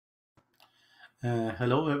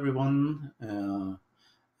Hello, everyone.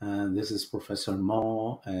 This is Professor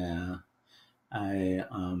Mo. I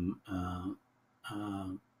am uh,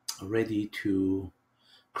 ready to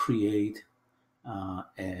create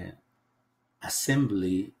an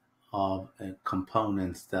assembly of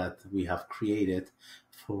components that we have created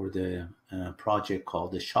for the project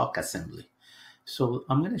called the shock assembly. So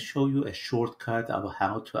I'm going to show you a shortcut of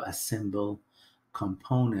how to assemble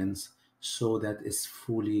components so that it's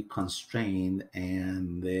fully constrained,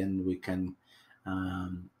 and then we can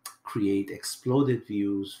um, create exploded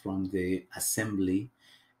views from the assembly,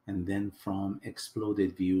 and then from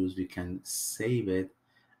exploded views we can save it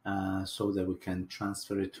so that we can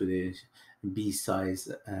transfer it to the B-size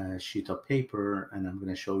sheet of paper. And I'm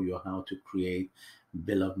going to show you how to create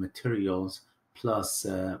bill of materials plus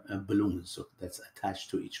balloons that's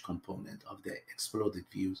attached to each component of the exploded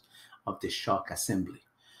views of the shock assembly.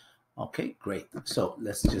 Okay, great. So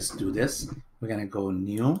let's just do this. We're going to go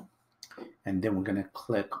new, and then we're going to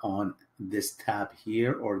click on this tab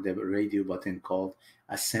here, or the radio button called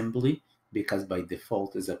assembly, because by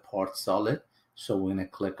default is a part solid. So we're going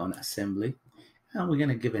to click on assembly, and we're going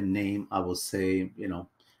to give a name. I will say,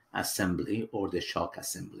 assembly, or the shock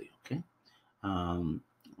assembly. Okay.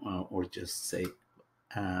 Or just say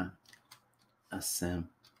uh, assembly.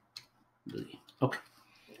 Okay,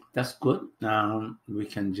 that's good. We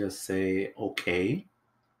can just say okay,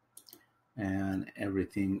 and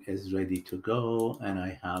everything is ready to go, and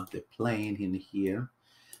I have the plane in here.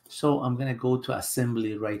 So I'm going to go to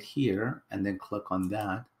assembly right here and then click on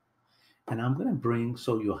that, and I'm going to bring,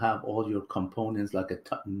 so you have all your components, like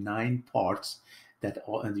 9 parts that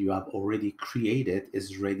you have already created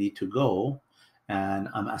is ready to go. And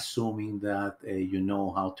I'm assuming that you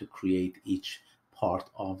know how to create each part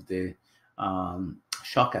of the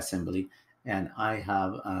shock assembly. And I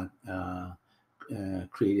have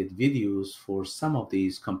created videos for some of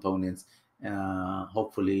these components.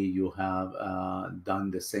 Hopefully you have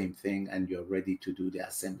done the same thing and you're ready to do the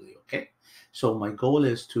assembly. Okay, so my goal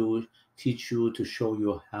is to teach you, to show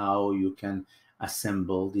you how you can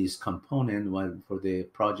assemble these components for the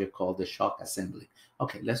project called the shock assembly.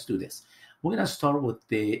 Okay, let's do this. We're going to start with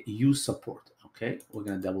the use support. Okay, we're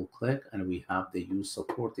going to double click and we have the use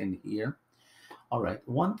support in here. All right,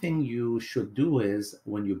 one thing you should do is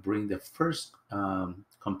when you bring the first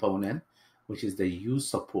component, which is the use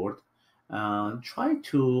support, try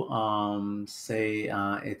to say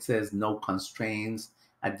it says no constraints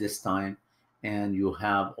at this time, and you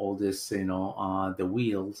have all this, the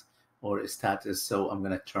wheels or status. So I'm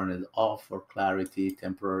going to turn it off for clarity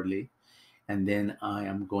temporarily. And then I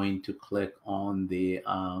am going to click on the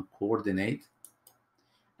coordinate,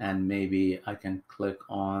 and maybe I can click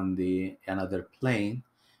on the another plane,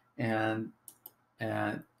 and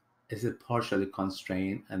and is it partially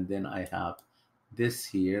constrained, and then I have this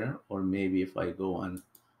here. Or maybe if I go and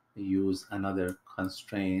use another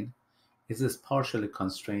constraint, is this partially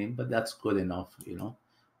constrained, but that's good enough,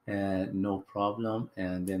 no problem.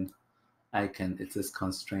 And then I can, it says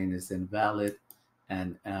constraint is invalid,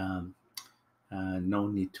 and no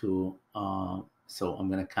need to so I'm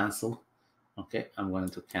going to cancel. Okay, I'm going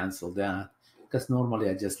to cancel that, because normally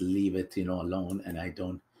I just leave it, alone, and I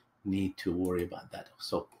don't need to worry about that.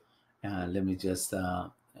 So let me just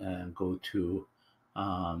go to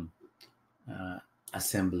um, uh,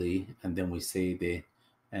 assembly, and then we say the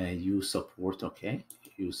use support. Okay,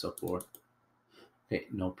 use support. Okay,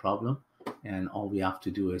 no problem. And all we have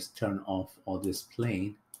to do is turn off all this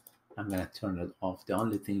plane. I'm going to turn it off. The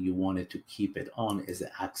only thing you wanted to keep it on is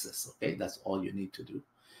the axis. Okay, that's all you need to do.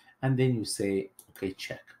 And then you say, okay,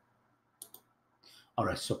 check. All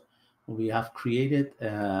right, so we have created,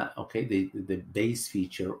 okay, the base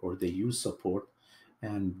feature or the use support.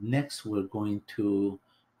 And next we're going to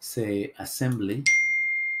say assembly.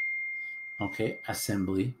 Okay,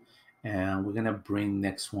 assembly. And we're gonna bring,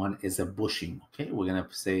 next one is a bushing. Okay, we're gonna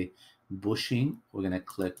say bushing. We're gonna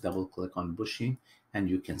double click on bushing, and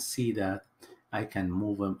you can see that I can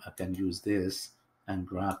move them. I can use this and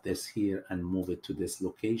grab this here and move it to this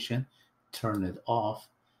location, turn it off.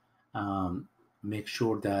 Make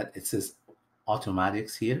sure that it says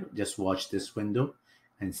automatics here. Just watch this window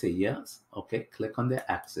and say yes. Okay, click on the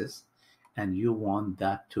axis, and you want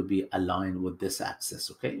that to be aligned with this axis.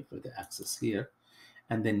 Okay, for the axis here.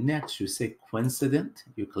 And then next you say coincident.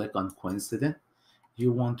 You click on coincident.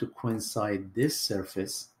 You want to coincide this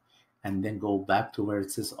surface, and then go back to where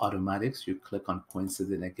it says automatics. You click on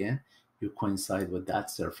coincident again. You coincide with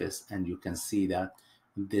that surface, and you can see that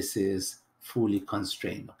this is fully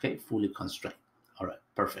constrained. Okay, fully constrained. All right,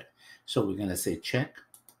 perfect. So we're going to say check.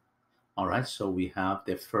 All right, so we have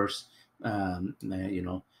the first,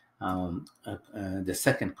 the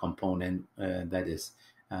second component that is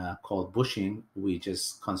called bushing, we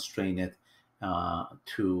just constrain it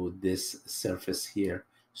to this surface here.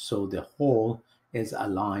 So the hole is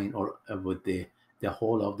aligned, or with the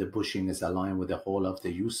whole of the bushing is aligned with the whole of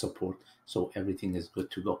the U support, so everything is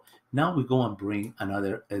good to go. Now we go and bring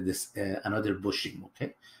another another bushing.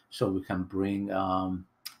 Okay, so we can bring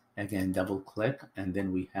again, double click, and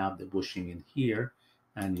then we have the bushing in here,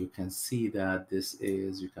 and you can see that this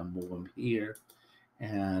is, you can move them here,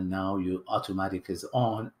 and now your automatic is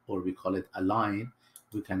on, or we call it align.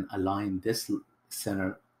 We can align this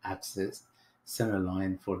center axis, center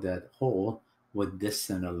line for that hole with this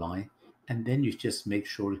center line, and then you just make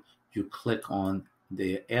sure you click on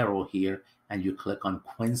the arrow here and you click on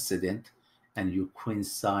coincident, and you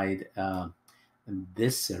coincide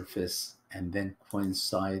this surface, and then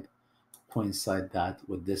coincide that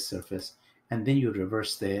with this surface, and then you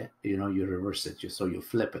reverse you reverse it, so you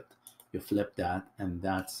flip it, you flip that, and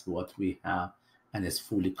that's what we have, and it's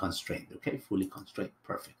fully constrained. Okay, fully constrained,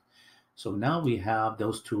 perfect. So now we have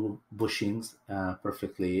those two bushings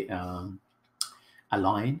perfectly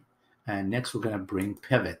aligned, and next we're going to bring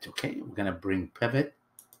pivot. Okay, we're going to bring pivot,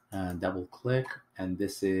 and double click, and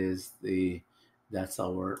this is that's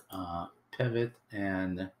our pivot,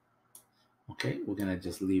 and okay, we're going to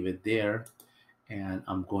just leave it there, and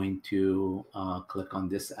I'm going to click on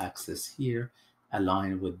this axis here,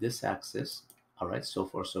 align with this axis. All right, so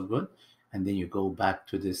far so good. And then you go back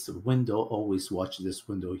to this window, always watch this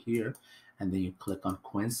window here, and then you click on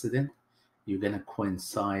coincident. You're going to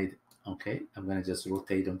coincide. Okay, I'm going to just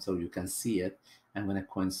rotate them so you can see it. I'm going to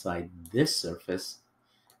coincide this surface,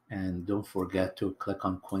 and don't forget to click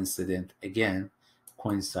on coincident again,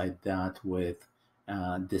 coincide that with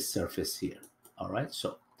this surface here. All right,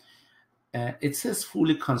 so it says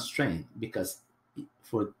fully constrained because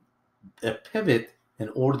for a pivot, in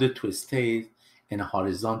order to stay in a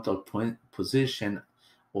horizontal position,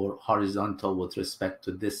 or horizontal with respect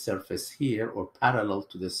to this surface here, or parallel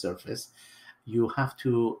to this surface, you have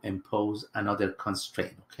to impose another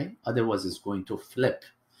constraint. Okay, otherwise it's going to flip.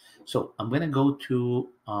 So I'm going to go to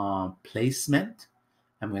placement.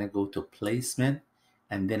 I'm going to go to placement,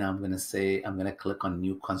 and then I'm going to say, I'm going to click on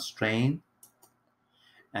new constraint,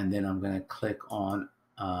 and then I'm going to click on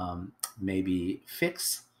maybe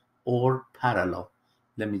fix or parallel.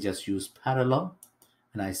 Let me just use parallel,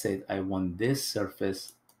 and I said I want this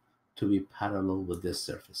surface to be parallel with this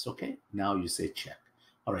surface. Okay, now you say check.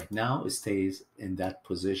 All right, now it stays in that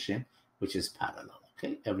position, which is parallel.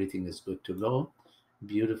 Okay, everything is good to go.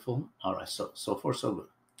 Beautiful. All right, so far so good.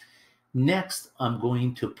 Next, I'm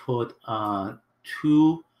going to put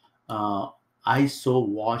two ISO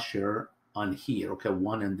washer on here. Okay,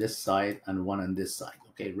 one on this side and one on this side.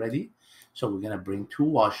 Okay, ready? So we're gonna bring two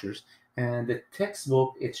washers, and the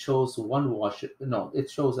textbook, it shows one washer. No, it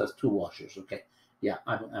shows us two washers. Okay, yeah,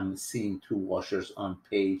 I'm seeing two washers on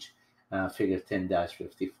page figure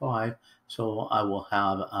 10-55. So I will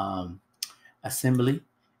have assembly,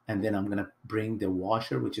 and then I'm gonna bring the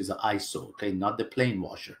washer, which is an ISO. Okay, not the plain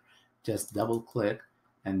washer. Just double click,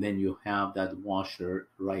 and then you have that washer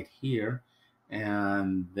right here.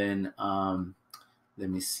 And then let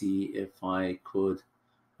me see if I could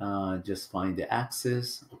just find the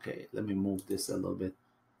axis. Okay, let me move this a little bit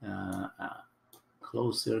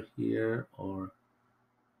closer here. Or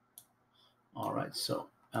all right, so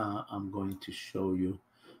I'm going to show you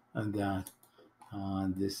that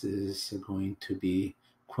this is going to be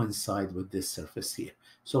coincide with this surface here.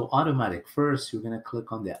 So automatic, first you're going to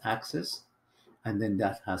click on the axis, and then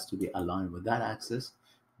that has to be aligned with that axis.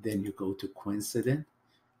 Then you go to coincident,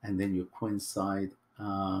 and then you coincide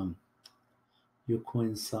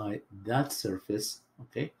that surface.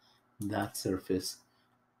 Okay, that surface,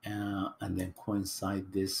 and then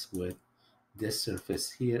coincide this with this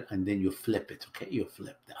surface here, and then you flip it. Okay, you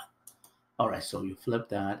flip that. All right, so you flip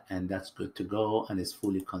that, and that's good to go, and it's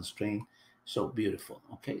fully constrained. So beautiful.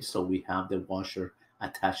 Okay, so we have the washer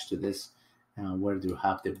attached to this. Where do you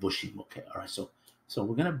have the bushing? Okay, all right, so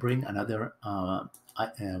we're gonna bring another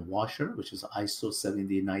washer, which is ISO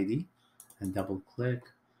 7090, and double click,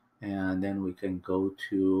 and then we can go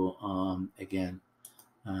to again.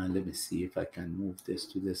 Let me see if I can move this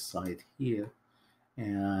to this side here,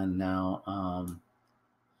 and now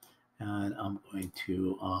and I'm going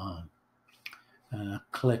to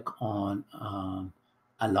click on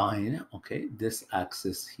align. Okay, this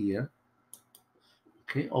axis here.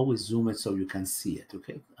 Okay, always zoom it so you can see it.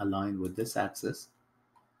 Okay, align with this axis.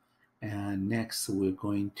 And next we're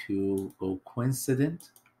going to go coincident,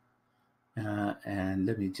 and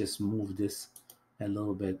let me just move this a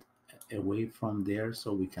little bit away from there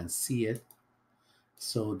so we can see it.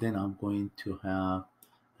 So then I'm going to have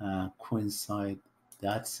coincide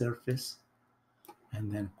that surface,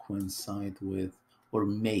 and then coincide with, or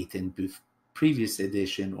mate in previous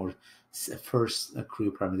edition, or first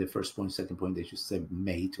Creo parameter, first point, second point, they should say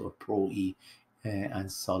mate, or Pro E, and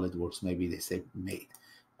SolidWorks, maybe they say mate,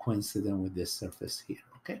 coincident with this surface here,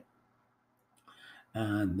 okay?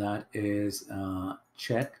 And that is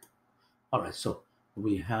check. All right, so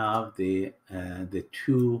we have the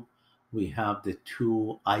two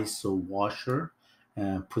ISO washer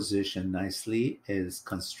positioned nicely, is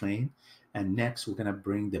constrained. And next we're gonna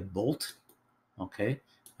bring the bolt, okay?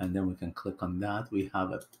 And then we can click on that. We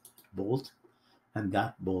have a bolt, and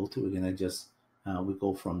that bolt we're gonna just we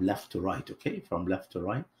go from left to right, okay? From left to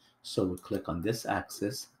right. So we click on this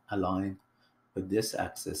axis, align with this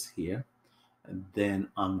axis here. And then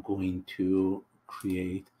I'm going to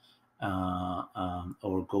create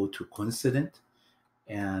or go to coincident,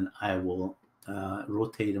 and I will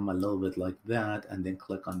rotate them a little bit like that, and then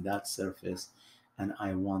click on that surface, and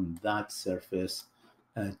I want that surface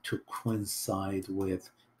to coincide with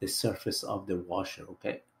the surface of the washer,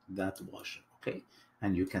 okay? That washer, okay?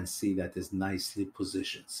 And you can see that is nicely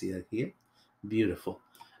positioned. See that here? Beautiful.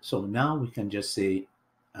 So now we can just say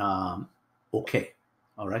okay.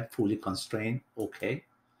 All right, fully constrained, okay.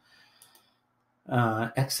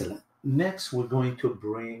 Excellent. Next, we're going to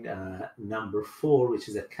bring number 4, which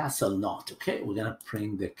is a castle knot. Okay, we're gonna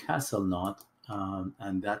bring the castle knot,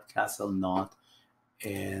 and that castle knot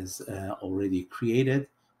is already created.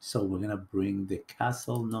 So we're gonna bring the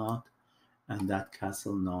castle knot, and that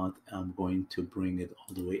castle knot, I'm going to bring it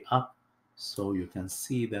all the way up, so you can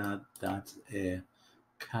see that that's a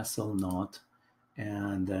castle knot,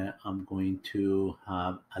 and I'm going to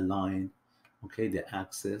have aligned, okay, the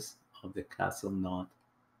axis of the castle knot.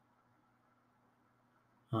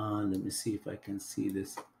 Let me see if I can see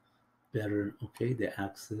this better. Okay, the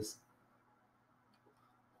axis,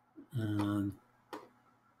 and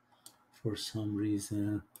for some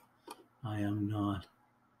reason I am not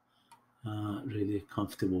really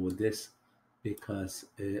comfortable with this, because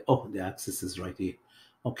oh, the axis is right here.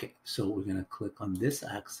 Okay, so we're gonna click on this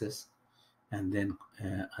axis, and then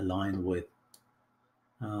align with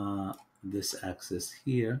this axis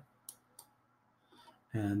here,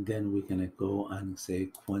 and then we're gonna go and say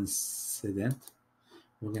coincident.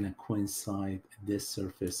 We're gonna coincide this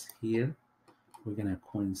surface here. We're gonna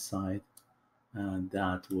coincide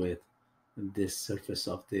that with this surface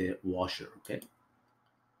of the washer, okay?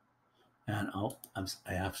 And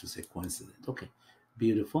I have to say coincident. Okay,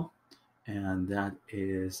 beautiful. And that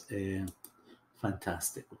is a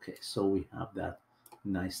fantastic. Okay, so we have that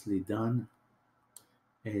nicely done.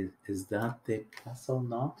 Is that the castle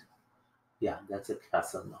knot? Yeah, that's a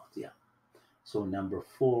castle knot. Yeah. So number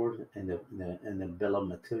 4 in the bill of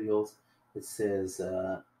materials, it says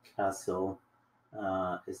castle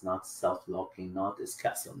is not self-locking knot, is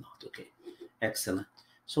castle knot. Okay, excellent.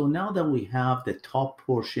 So now that we have the top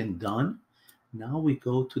portion done, now we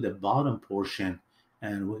go to the bottom portion,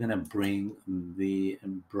 and we're gonna bring the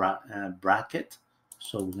bracket.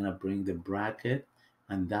 So we're gonna bring the bracket,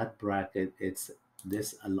 and that bracket, it's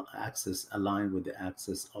this axis aligned with the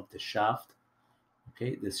axis of the shaft.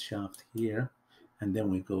 Okay, this shaft here, and then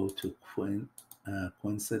we go to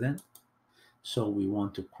coincident. So we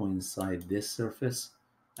want to coincide this surface,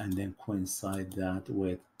 and then coincide that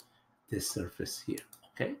with this surface here.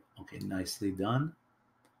 Okay, okay, nicely done.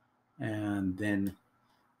 And then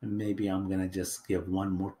maybe I'm gonna just give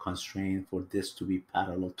one more constraint for this to be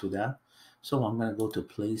parallel to that. So I'm gonna go to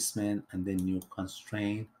placement, and then new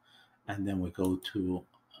constraint, and then we go to,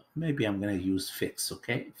 maybe I'm gonna use fix.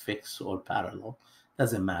 Okay, fix or parallel,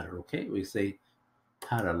 doesn't matter. Okay, we say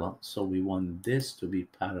parallel, so we want this to be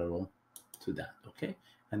parallel to that. Okay,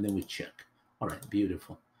 and then we check. All right,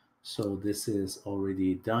 beautiful. So this is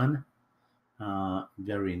already done.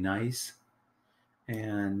 Very nice.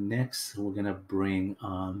 And next we're gonna bring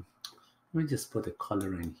let me just put a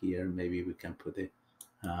color in here. Maybe we can put a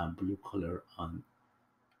blue color on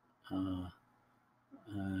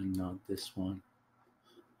not this one.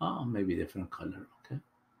 Oh, maybe different color. Okay,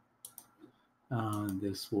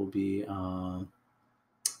 this will be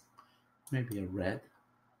maybe a red.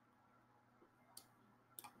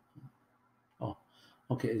 Oh,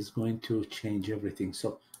 okay, it's going to change everything,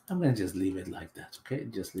 so I'm gonna just leave it like that. Okay,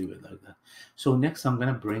 just leave it like that. So next I'm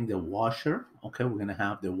gonna bring the washer. Okay, we're gonna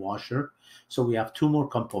have the washer. So we have 2 more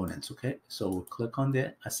components. Okay, so we'll click on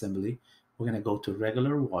the assembly. We're gonna go to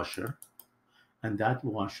regular washer, and that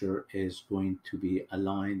washer is going to be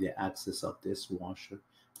aligned the axis of this washer.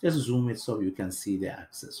 Just zoom it so you can see the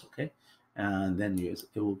axis. Okay, and then it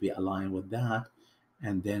will be aligned with that,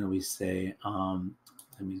 and then we say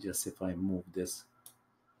let me just, if I move this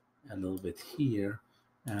a little bit here,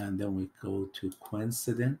 and then we go to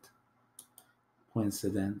coincident,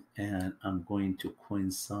 and I'm going to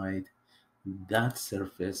coincide that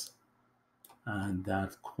surface, and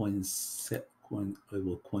that it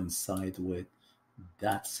will coincide with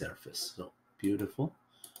that surface. So beautiful.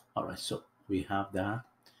 All right, so we have that,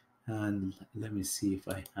 and let me see if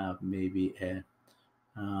I have maybe a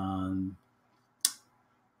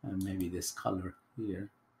maybe this color here.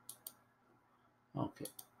 Okay,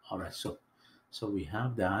 all right, so we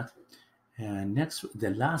have that, and next,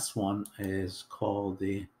 the last one is called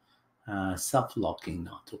the self-locking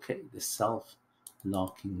knot. Okay, the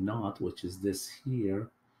self-locking knot, which is this here,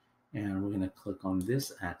 and we're going to click on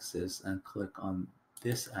this axis and click on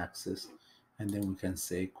this axis, and then we can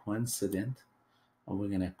say coincident, or we're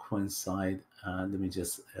going to coincide. Let me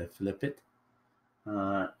just flip it.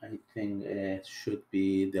 I think it should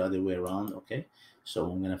be the other way around. Okay,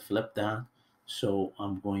 so I'm going to flip that. So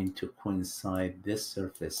I'm going to coincide this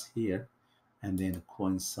surface here, and then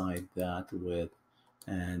coincide that with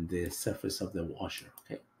and the surface of the washer.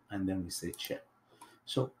 Okay, and then we say check.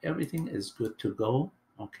 So everything is good to go.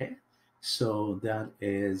 Okay, so that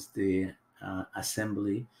is the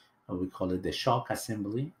assembly. We call it the shock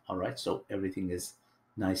assembly. All right, so everything is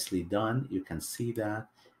nicely done. You can see that,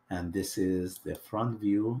 and this is the front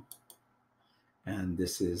view, and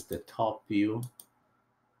this is the top view,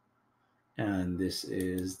 and this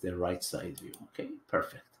is the right side view. Okay,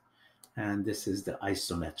 perfect. And this is the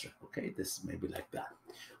isometric. Okay, this may be like that.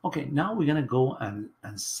 Okay, now we're gonna go and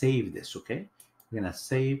save this. Okay, we're gonna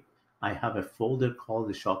save. I have a folder called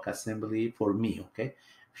the shock assembly for me. Okay,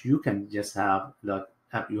 you can just have like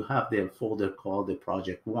you have the folder called the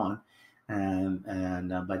project one, and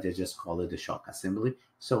but I just call it the shock assembly.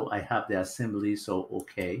 So I have the assembly. So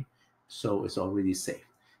okay, so it's already saved.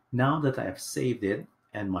 Now that I have saved it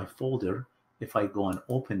and my folder, if I go and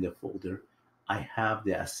open the folder, I have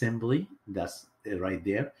the assembly that's right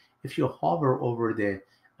there. If you hover over the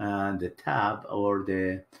tab or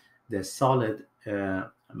the solid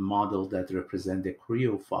model that represent the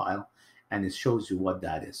Creo file, and it shows you what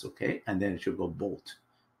that is. Okay, and then it should go bolt.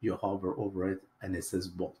 You hover over it, and it says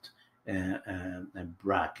bolt and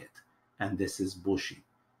bracket, and this is bushing.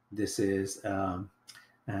 This is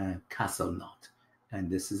castle knot, and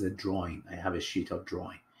this is a drawing. I have a sheet of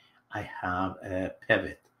drawing. I have a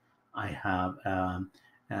pivot. I have a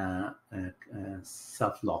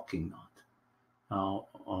self-locking knot.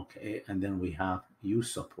 Okay, and then we have U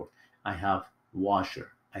support. I have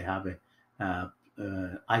washer. I have a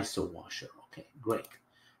ISO washer. Okay, great.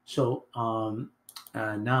 So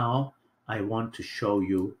now I want to show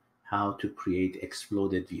you how to create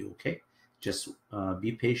exploded view. Okay, just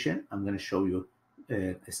be patient. I'm going to show you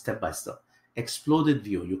step by step. Exploded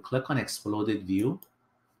view. You click on exploded view.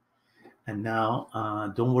 And now,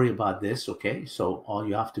 don't worry about this, okay? So all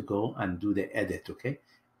you have to go and do the edit, okay?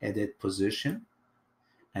 Edit position.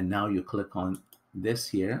 And now you click on this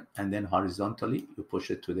here, and then horizontally, you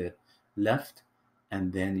push it to the left.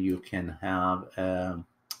 And then you can have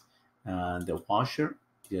the washer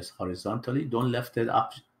just horizontally. Don't lift it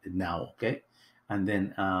up now, okay? And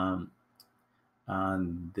then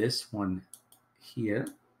on this one here,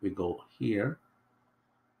 we go here.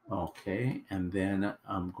 Okay, and then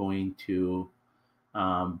I'm going to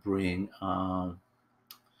bring, let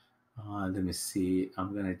me see,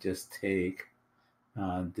 I'm going to just take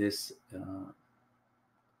this,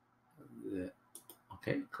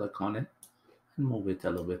 okay, click on it and move it a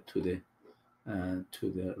little bit to the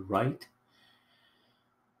right.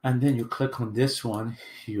 And then you click on this one,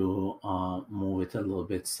 you move it a little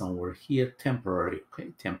bit somewhere here, temporary,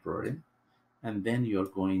 okay, temporary. And then you're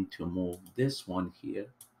going to move this one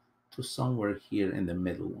here to somewhere here in the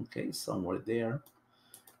middle, okay, somewhere there.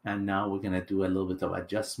 And now we're gonna do a little bit of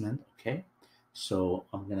adjustment, okay? So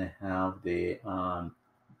I'm gonna have the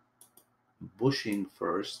bushing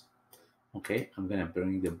first, okay? I'm gonna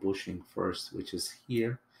bring the bushing first, which is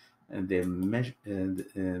here, and the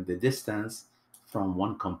distance from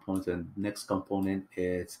one component to the next component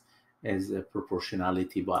is a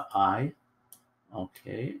proportionality by I,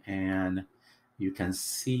 okay? And you can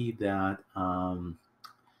see that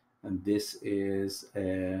and this is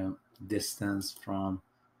a distance from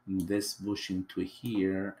this bushing to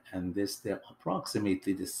here, and this they're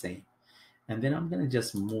approximately the same. And then I'm gonna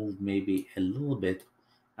just move maybe a little bit.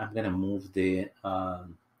 I'm gonna move the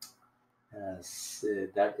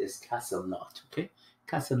that is castle knot, okay?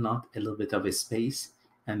 Castle knot, a little bit of a space,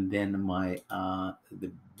 and then my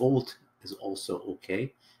the bolt is also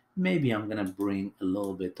okay. Maybe I'm gonna bring a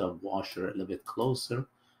little bit of washer a little bit closer,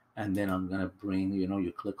 and then I'm gonna bring,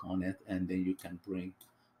 you click on it, and then you can bring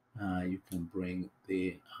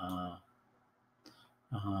the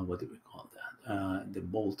what do we call that, the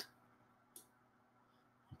bolt.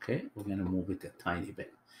 Okay, we're gonna move it a tiny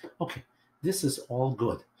bit. Okay, this is all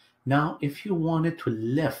good. Now if you wanted to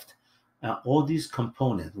lift all these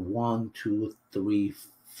components, 1 2 3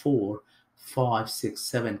 4 5 6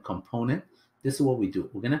 7 component, this is what we do.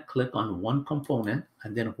 We're gonna click on one component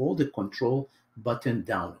and then hold the control button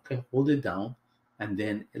down. Okay, hold it down, and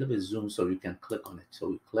then a little bit zoom so you can click on it. So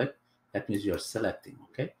we click, that means you're selecting.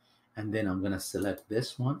 Okay, and then I'm gonna select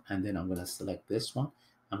this one, and then I'm gonna select this one,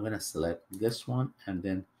 I'm gonna select this one, and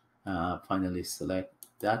then finally select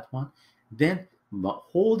that one. Then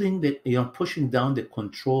holding the, pushing down the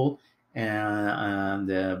control and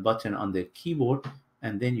the button on the keyboard,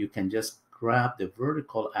 and then you can just grab the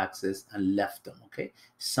vertical axis and left them, okay,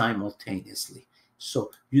 simultaneously.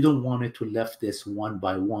 So you don't want it to left this one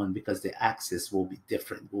by one because the axis will be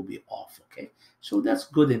different, will be off, okay? So that's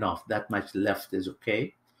good enough. That much left is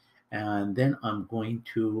okay. And then I'm going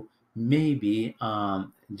to maybe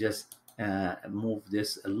just move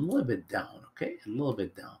this a little bit down, okay, a little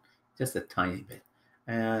bit down, just a tiny bit.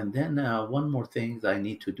 And then one more thing that I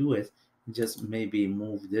need to do is just maybe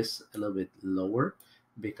move this a little bit lower,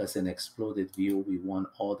 because in exploded view we want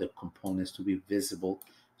all the components to be visible,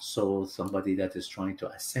 so somebody that is trying to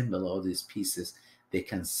assemble all these pieces, they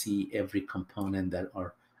can see every component that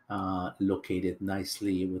are located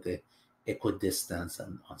nicely with a equidistance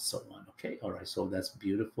and so on. Okay, all right, so that's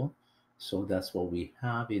beautiful. So that's what we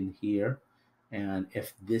have in here. And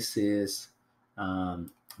if this is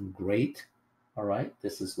great, all right,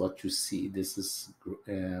 this is what you see. This is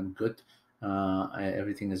good.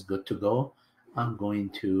 Everything is good to go. I'm going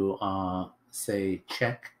to say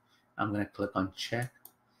check. I'm going to click on check.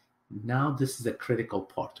 Now this is a critical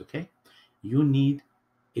part, okay? You need,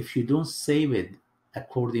 if you don't save it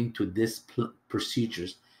according to this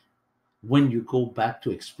procedures, when you go back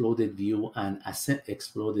to exploded view and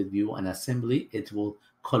assembly, it will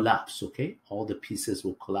collapse, okay? All the pieces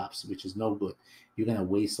will collapse, which is no good. You're gonna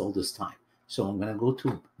waste all this time. So I'm gonna go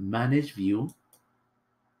to manage view,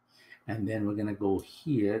 and then we're gonna go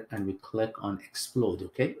here and we click on explode,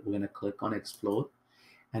 okay? We're gonna click on explode,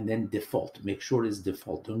 and then default. Make sure it's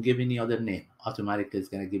default. Don't give any other name. Automatically it's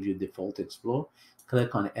gonna give you default explode.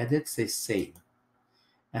 Click on edit, say save.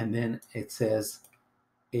 And then it says,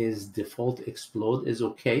 is default explode is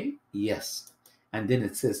okay? Yes. And then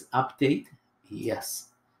it says update? Yes.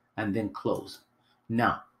 And then close.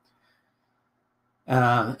 Now,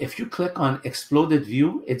 if you click on exploded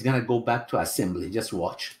view, it's going to go back to assembly. Just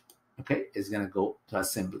watch. Okay, it's going to go to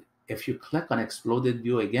assembly. If you click on exploded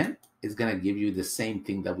view again, it's going to give you the same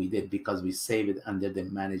thing that we did, because we save it under the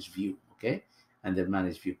manage view. Okay, under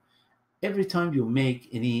manage view. Every time you make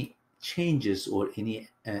any changes or any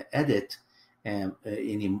edit, you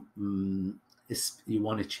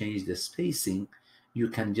want to change the spacing, you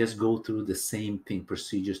can just go through the same thing,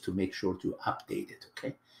 procedures, to make sure to update it.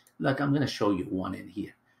 Okay, like I'm going to show you one in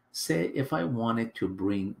here. Say if I wanted to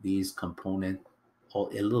bring these components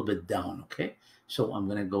a little bit down, okay, so I'm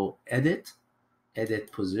going to go edit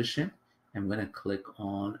position. I'm going to click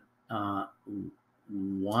on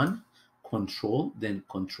 1, control, then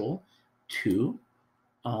control 2,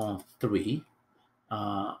 3,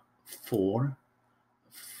 4,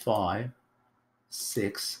 5,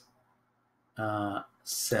 6,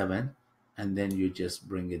 7, and then you just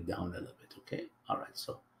bring it down a little bit. Okay, all right,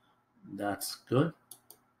 so that's good.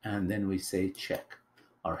 And then we say check.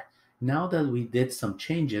 All right, now that we did some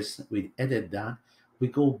changes, we edit that, we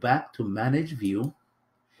go back to manage view.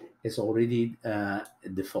 It's already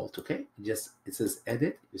default. Okay, just it says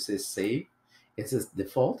edit, you say save, it says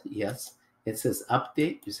default, yes, it says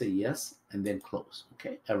update, you say yes, and then close.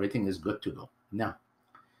 Okay, everything is good to go. Now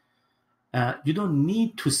you don't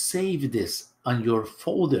need to save this on your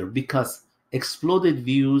folder, because exploded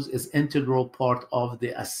views is integral part of the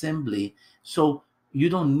assembly, so you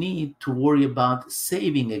don't need to worry about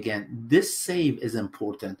saving again. This save is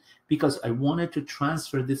important because I wanted to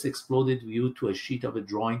transfer this exploded view to a sheet of a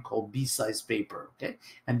drawing called B-size paper, okay?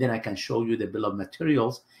 And then I can show you the bill of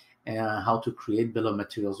materials, how to create bill of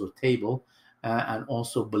materials or table, and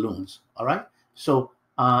also balloons, all right? So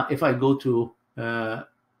if I go to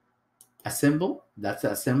assemble, that's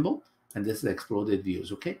assemble, and this is exploded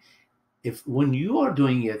views, okay? If when you are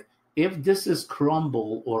doing it, if this is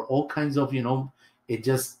crumble or all kinds of, it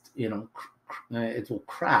just, it will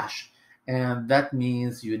crash, and that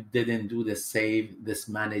means you didn't do the save, this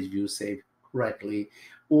manage view save correctly,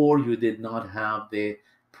 or you did not have the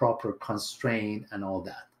proper constraint and all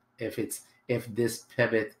that. If this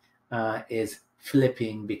pivot is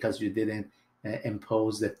flipping because you didn't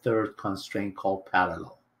impose the third constraint called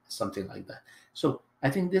parallel, something like that. So I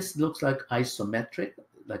think this looks like isometric,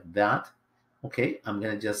 like that. Okay, I'm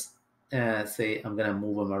gonna just say I'm gonna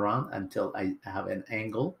move them around until I have an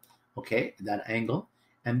angle. Okay, that angle,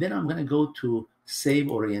 and then I'm gonna go to save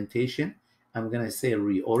orientation. I'm gonna say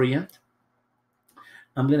reorient.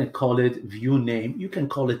 I'm going to call it view name. You can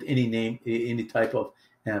call it any name, any type of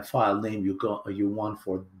file name you want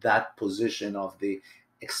for that position of the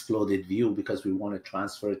exploded view, because we want to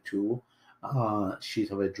transfer it to a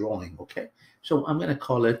sheet of a drawing. Okay, so I'm going to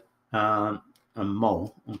call it a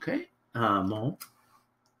Mo. Okay, Mo,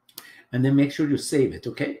 and then make sure you save it.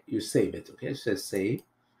 Okay, you save it. Okay, so save,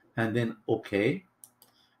 and then okay,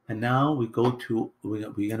 and now we go to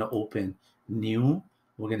we're going to open new.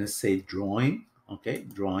 We're going to say drawing. Okay,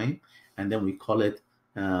 drawing, and then we call it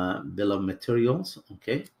bill of materials.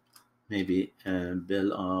 Okay, maybe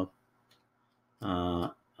bill of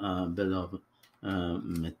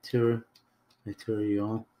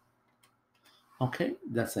material. Okay,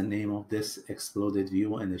 that's the name of this exploded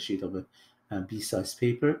view and a sheet of a B-size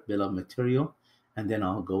paper, bill of material, and then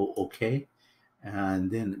I'll go okay,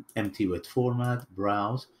 and then empty with format,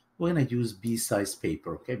 browse. We're going to use B-size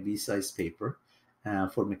paper. Okay, B-size paper.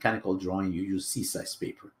 For mechanical drawing, you use C-size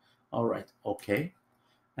paper. All right, okay.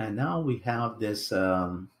 And now we have this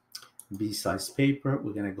B-size paper.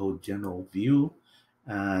 We're gonna go general view,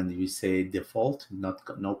 and you say default,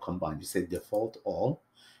 no combined. You say default all,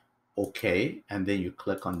 okay, and then you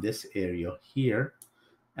click on this area here,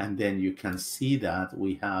 and then you can see that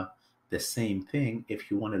we have the same thing.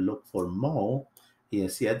 If you want to look for Mo,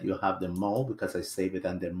 yes, yet you have the Mo because I save it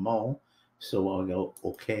under Mo. So I'll go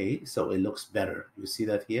okay. So it looks better. You see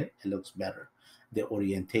that here? It looks better. The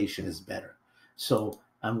orientation is better. So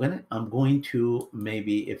I'm going to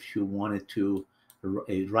maybe, if you wanted to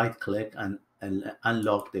right click and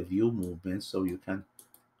unlock the view movement, so you can.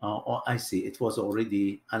 Oh, I see. It was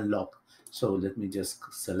already unlocked. So let me just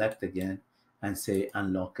select again and say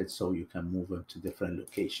unlock it so you can move them to different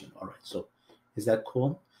location. All right. So is that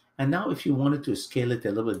cool? And now if you wanted to scale it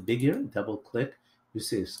a little bit bigger, double click. You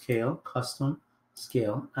say scale, custom,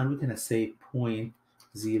 scale, and we're going to say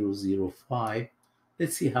 0.005.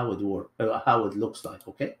 Let's see how it works, how it looks like,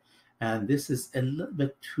 okay? And this is a little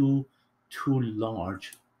bit too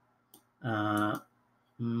large. Yeah,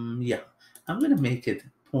 I'm going to make it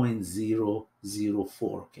 0.004,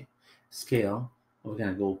 okay? Scale, we're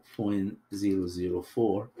going to go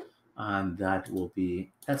 0.004, and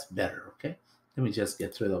that's better, okay? Let me just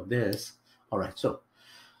get rid of this. All right, so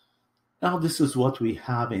now this is what we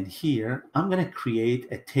have in here. I'm going to create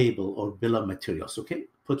a table or bill of materials, okay?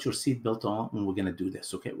 Put your seatbelt on and we're going to do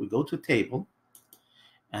this, okay? We go to table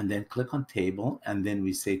and then click on table, and then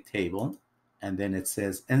we say table, and then it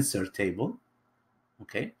says insert table,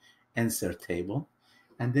 okay? Insert table.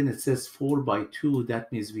 And then it says 4x2.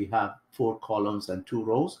 That means we have 4 columns and 2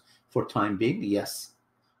 rows for time being. Yes.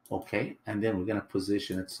 Okay. And then we're going to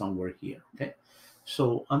position it somewhere here, okay?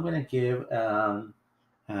 So I'm going to give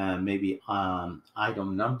maybe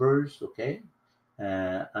item numbers, okay?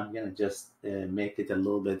 I'm going to just make it a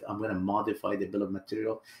little bit, I'm going to modify the bill of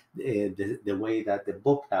material the way that the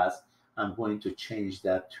book has. I'm going to change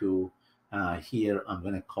that to here. I'm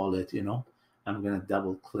going to call it, I'm going to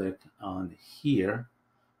double click on here.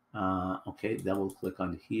 Okay, double click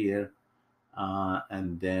on here.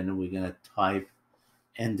 And then we're going to type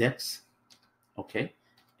index, okay?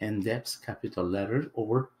 Index, capital letters,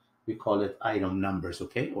 or we call it item numbers,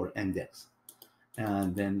 okay, or index.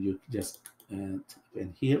 And then you just in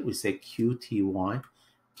here we say QTY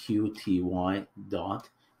dot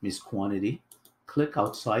means quantity. Click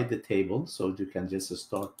outside the table so you can just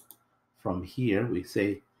start from here. We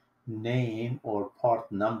say name or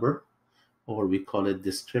part number, or we call it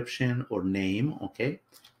description or name, okay?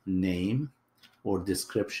 Name or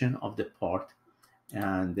description of the part.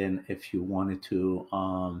 And then if you wanted to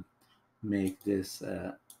make this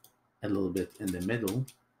a little bit in the middle,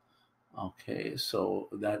 okay, so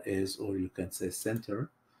that is, or you can say center.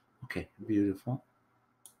 Okay, beautiful.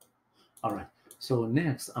 All right, so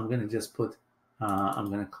next I'm going to just put, I'm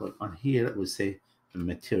going to click on here. We say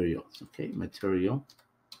materials, okay, material.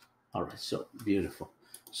 All right, so beautiful.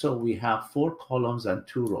 So we have 4 columns and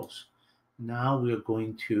 2 rows. Now we're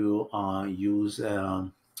going to use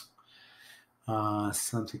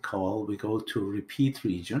something called, we go to repeat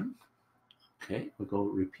region. Okay, we go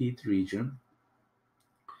repeat region.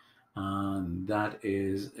 That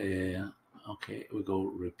is okay, we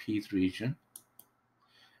go repeat region,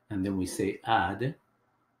 and then we say add.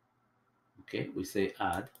 Okay, we say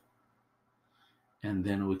add, and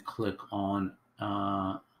then we click on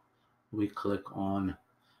we click on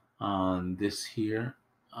this here,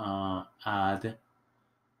 add.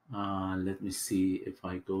 Let me see if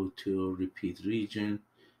I go to repeat region,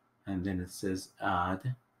 and then it says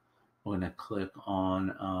add. I'm gonna click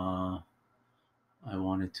on, I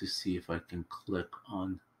wanted to see if I can click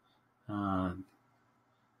on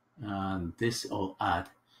this or add.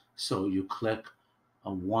 So you click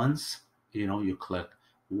once, you click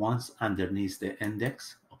once underneath the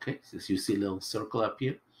index. Okay, so you see a little circle up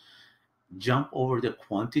here. Jump over the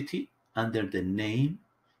quantity under the name,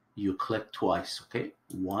 you click twice. Okay,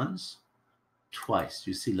 once, twice.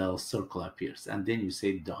 You see a little circle appears, and then you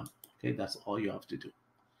say done. Okay, that's all you have to do.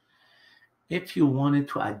 If you wanted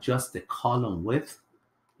to adjust the column width,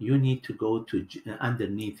 you need to go to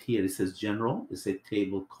underneath here. It says general. It says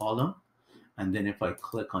table column, and then if I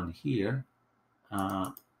click on here,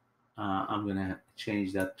 I'm gonna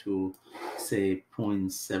change that to say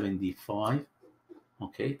 0.75.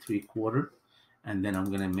 Okay, 3/4, and then I'm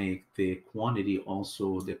gonna make the quantity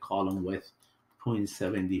also the column width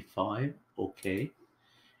 0.75. Okay,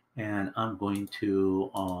 and I'm going to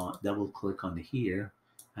double click on here,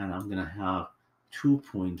 and I'm gonna have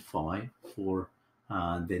 2.5 for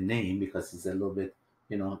the name, because it's a little bit,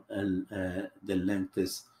 the length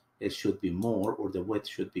is, it should be more, or the width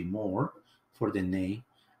should be more for the name,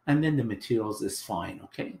 and then the materials is fine.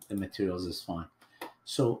 Okay, the materials is fine.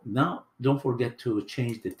 So now don't forget to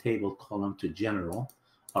change the table column to general.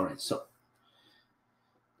 All right, so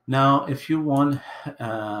now if you want,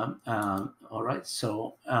 all right,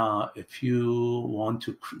 so if you want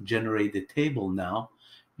to generate the table now,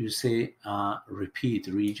 you say repeat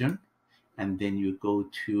region, and then you go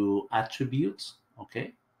to attributes.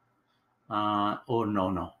 Okay, oh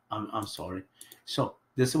no, I'm sorry. So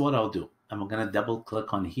this is what I'll do. I'm gonna double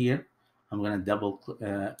click on here. I'm gonna double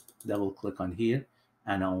click on here,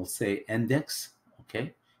 and I'll say index.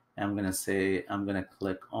 Okay, I'm gonna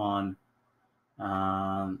click on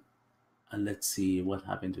let's see what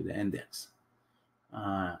happened to the index.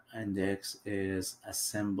 Index is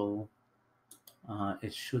assemble.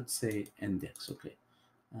 It should say index. Okay,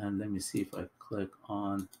 and let me see if I click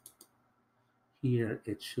on here.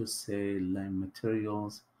 It should say line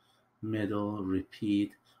materials, middle,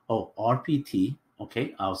 repeat. Oh, RPT.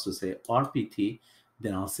 Okay, I also say RPT.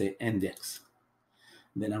 Then I'll say index.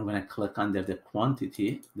 Then I'm going to click under the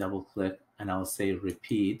quantity, double click, and I'll say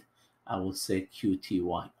repeat. I will say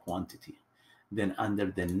QTY, quantity. Then under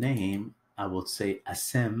the name, I will say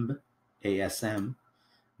ASM, ASM,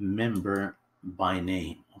 member by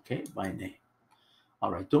name. Okay, by name.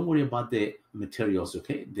 All right, don't worry about the materials.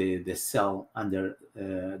 Okay, the cell under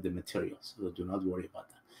the materials. So do not worry about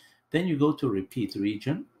that. Then you go to repeat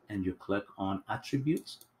region, and you click on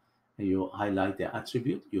attributes. You highlight the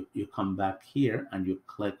attribute, you come back here, and you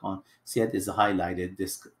click on, see it is highlighted,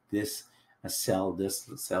 this cell, this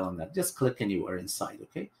cell, and that. Just click anywhere inside.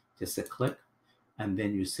 Okay, just a click, and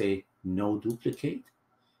then you say no duplicate,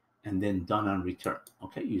 and then done and return.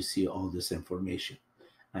 Okay, you see all this information,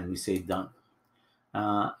 and we say done.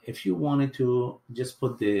 If you wanted to just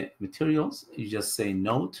put the materials, you just say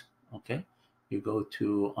note. Okay, you go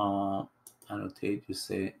to annotate, you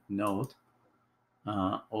say note,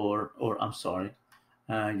 or I'm sorry,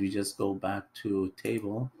 you just go back to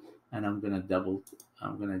table, and I'm gonna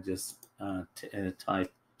just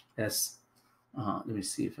type S. Let me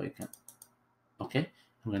see if I can. Okay,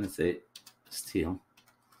 I'm gonna say steel,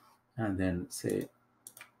 and then say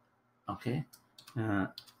okay,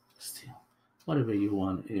 steel, whatever you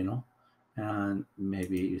want, and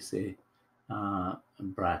maybe you say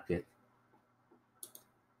bracket.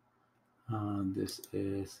 This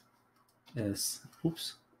is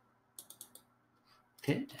oops.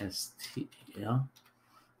 Okay, STL,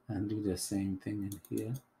 and do the same thing in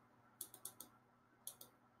here.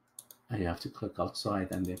 And you have to click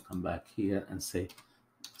outside and then come back here and say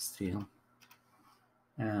steel.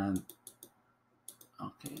 And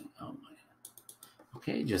okay, oh my,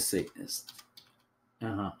 okay, just say this.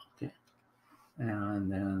 Okay,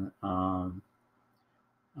 and then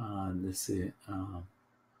let's see,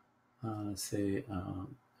 say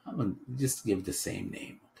I'm gonna just give the same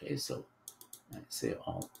name. Okay, so I say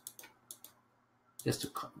all, just to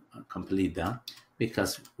complete that,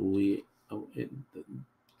 because we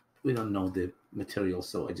don't know the material,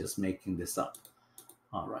 so I'm just making this up.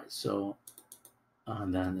 All right, so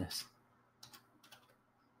and then this,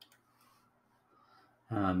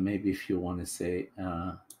 maybe if you want to say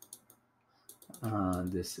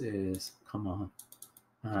this is, come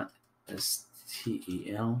on,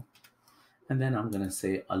 STEL, and then I'm gonna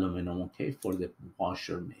say aluminum. Okay, for the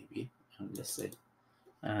washer, maybe I'm just say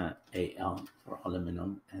AL for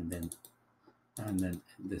aluminum, and then and then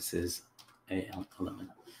this is a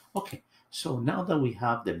aluminum. Okay, so now that we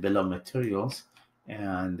have the bill of materials,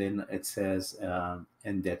 and then it says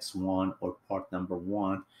index 1 or part number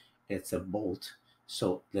 1, it's a bolt.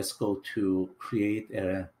 So let's go to create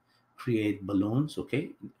balloons.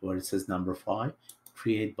 Okay, where it says number 5,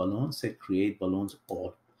 create balloons. Say create balloons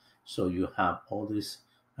all. So you have all this,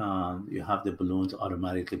 you have the balloons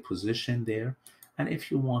automatically positioned there. And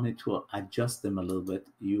if you wanted to adjust them a little bit,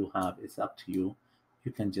 you have, it's up to you.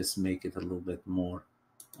 You can just make it a little bit more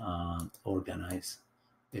organized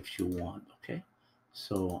if you want. Okay,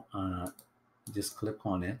 so just click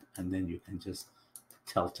on it, and then you can just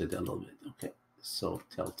tilt it a little bit. Okay, so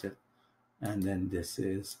tilt it, and then this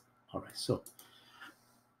is all right. So,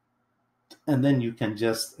 and then you can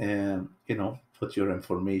just put your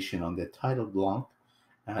information on the title block,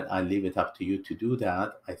 and I leave it up to you to do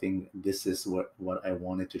that. I think this is what I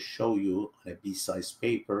wanted to show you on a B-size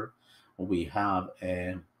paper. We have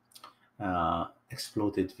a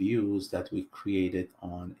exploded views that we created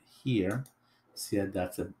on here. See that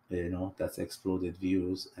that's that's exploded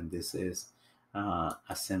views, and this is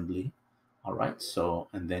assembly. All right, so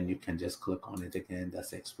and then you can just click on it again.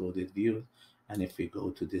 That's exploded view. And if we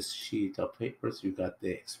go to this sheet of papers, you got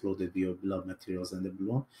the exploded view of bill of materials and the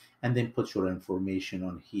balloon, and then put your information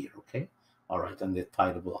on here. Okay, all right, on the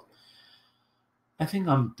title block. I think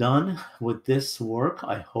I'm done with this work.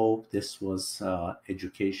 I hope this was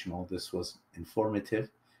educational, this was informative,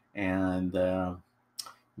 and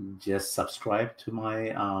just subscribe to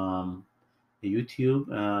my YouTube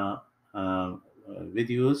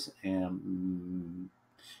videos, and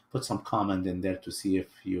put some comment in there to see if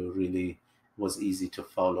you really was easy to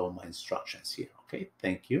follow my instructions here. Okay,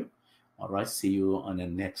 thank you. All right, see you on the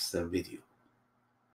next video.